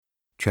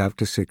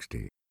Chapter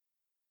 60.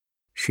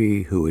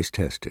 She Who is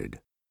Tested.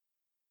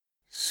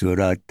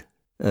 Surat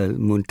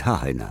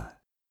Al-Mumtahanah.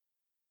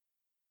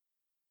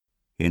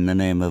 In the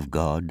name of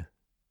God,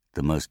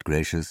 the most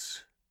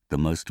gracious, the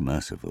most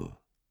merciful.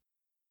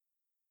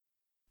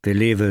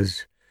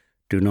 Believers,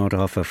 do not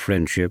offer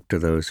friendship to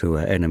those who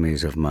are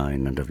enemies of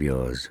mine and of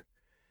yours.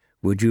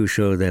 Would you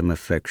show them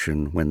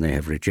affection when they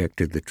have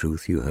rejected the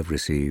truth you have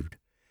received,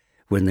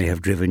 when they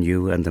have driven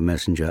you and the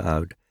messenger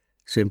out,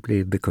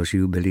 simply because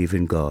you believe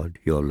in God,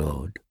 your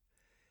Lord?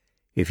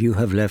 If you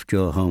have left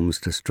your homes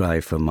to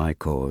strive for my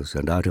cause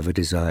and out of a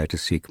desire to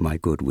seek my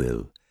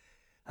goodwill,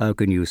 how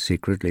can you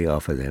secretly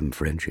offer them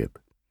friendship?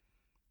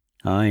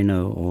 I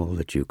know all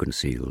that you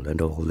conceal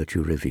and all that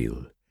you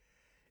reveal.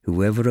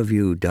 Whoever of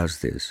you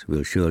does this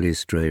will surely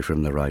stray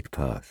from the right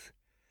path.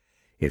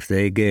 If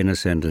they gain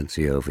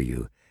ascendancy over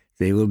you,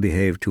 they will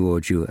behave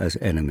towards you as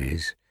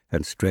enemies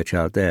and stretch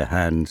out their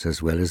hands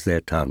as well as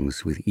their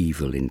tongues with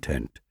evil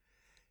intent.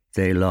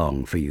 They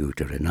long for you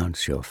to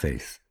renounce your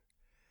faith.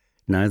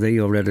 Neither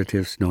your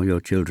relatives nor your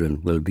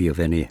children will be of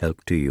any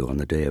help to you on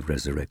the day of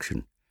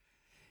resurrection.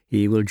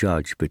 He will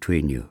judge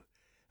between you,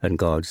 and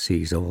God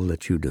sees all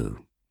that you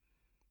do.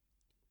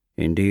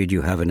 Indeed,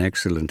 you have an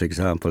excellent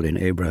example in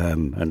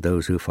Abraham and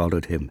those who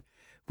followed him,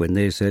 when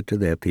they said to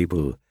their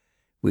people,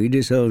 "We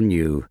disown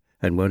you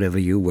and whatever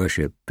you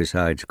worship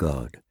besides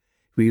God.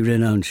 We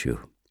renounce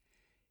you.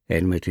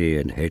 Enmity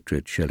and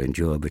hatred shall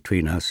endure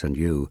between us and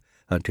you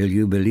until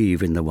you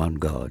believe in the one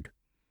God."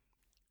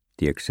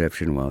 The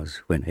exception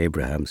was when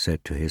Abraham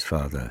said to his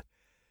father,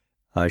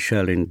 "I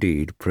shall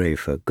indeed pray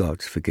for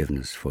God's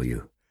forgiveness for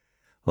you,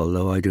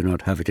 although I do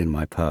not have it in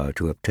my power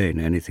to obtain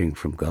anything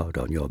from God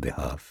on your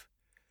behalf."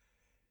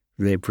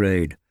 They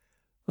prayed,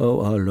 "O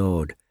our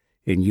Lord,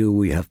 in you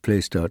we have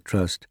placed our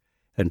trust,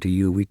 and to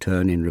you we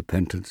turn in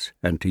repentance,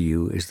 and to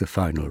you is the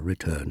final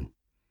return.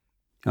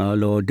 Our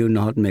Lord, do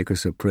not make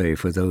us a prey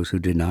for those who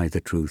deny the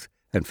truth,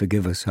 and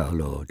forgive us, our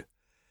Lord.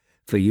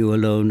 For you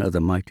alone are the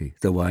mighty,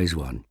 the wise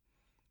one.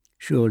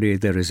 Surely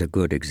there is a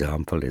good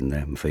example in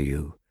them for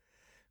you,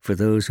 for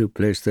those who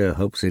place their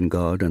hopes in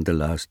God and the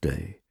last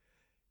day.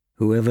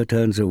 Whoever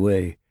turns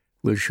away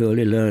will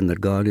surely learn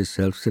that God is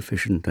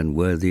self-sufficient and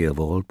worthy of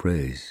all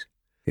praise.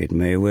 It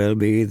may well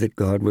be that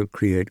God will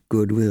create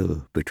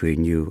goodwill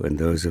between you and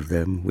those of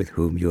them with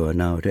whom you are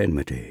now at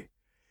enmity.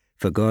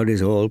 For God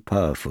is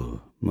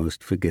all-powerful,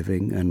 most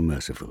forgiving and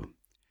merciful.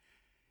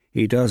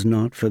 He does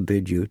not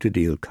forbid you to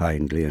deal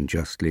kindly and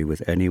justly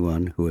with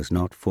anyone who has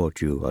not fought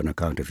you on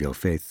account of your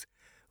faith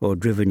or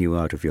driven you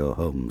out of your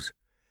homes.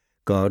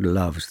 God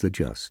loves the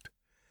just.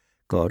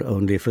 God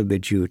only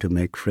forbids you to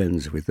make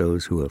friends with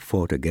those who have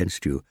fought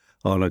against you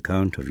on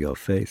account of your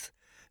faith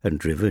and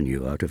driven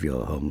you out of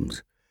your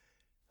homes,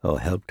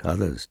 or helped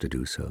others to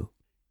do so.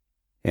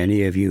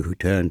 Any of you who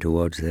turn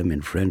towards them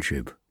in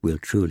friendship will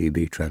truly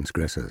be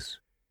transgressors.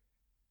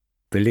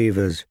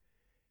 Believers,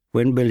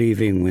 when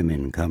believing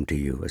women come to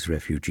you as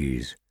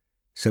refugees,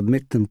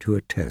 submit them to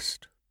a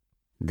test.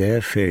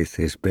 Their faith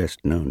is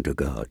best known to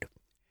God.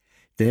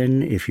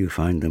 Then, if you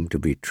find them to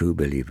be true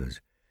believers,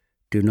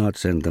 do not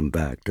send them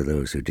back to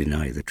those who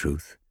deny the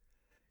truth.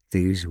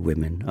 These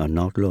women are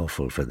not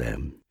lawful for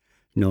them,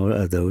 nor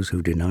are those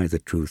who deny the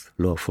truth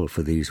lawful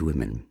for these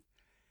women.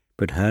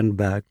 But hand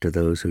back to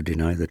those who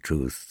deny the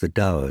truth the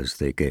dowers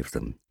they gave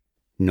them.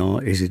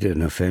 Nor is it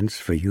an offense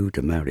for you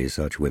to marry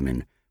such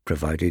women,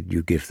 provided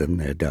you give them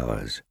their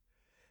dowers.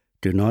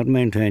 Do not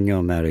maintain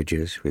your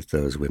marriages with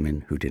those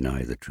women who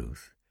deny the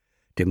truth.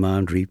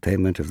 Demand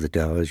repayment of the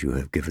dowers you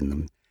have given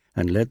them,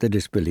 and let the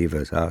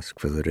disbelievers ask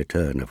for the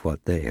return of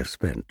what they have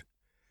spent.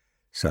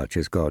 Such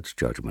is God's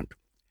judgment.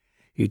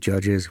 He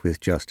judges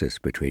with justice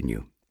between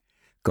you.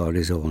 God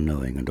is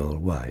all-knowing and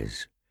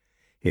all-wise.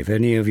 If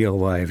any of your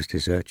wives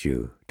desert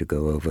you to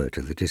go over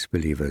to the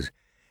disbelievers,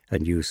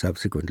 and you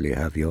subsequently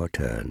have your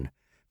turn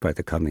by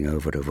the coming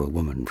over of a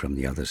woman from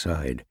the other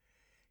side,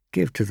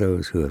 give to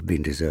those who have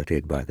been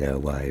deserted by their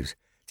wives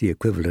the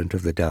equivalent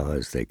of the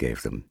dowers they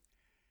gave them.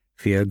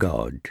 Fear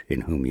God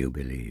in whom you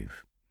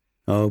believe.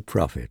 O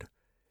prophet,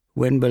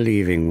 when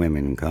believing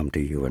women come to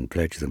you and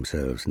pledge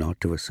themselves not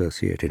to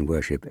associate in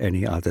worship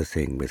any other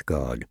thing with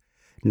God,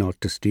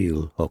 not to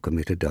steal or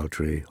commit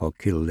adultery or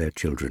kill their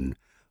children,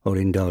 or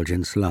indulge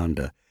in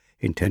slander,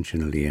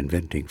 intentionally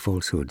inventing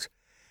falsehoods,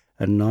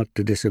 and not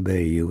to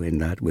disobey you in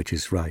that which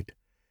is right,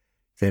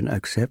 then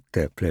accept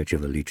their pledge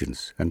of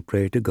allegiance and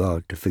pray to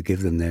God to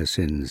forgive them their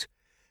sins,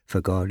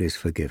 for God is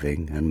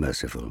forgiving and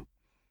merciful.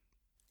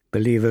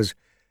 Believers,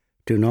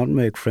 do not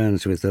make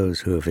friends with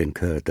those who have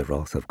incurred the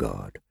wrath of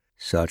God.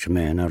 Such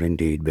men are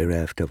indeed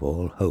bereft of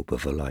all hope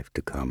of a life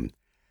to come,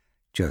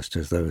 just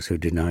as those who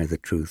deny the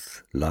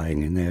truth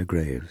lying in their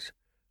graves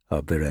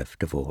are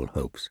bereft of all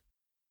hopes.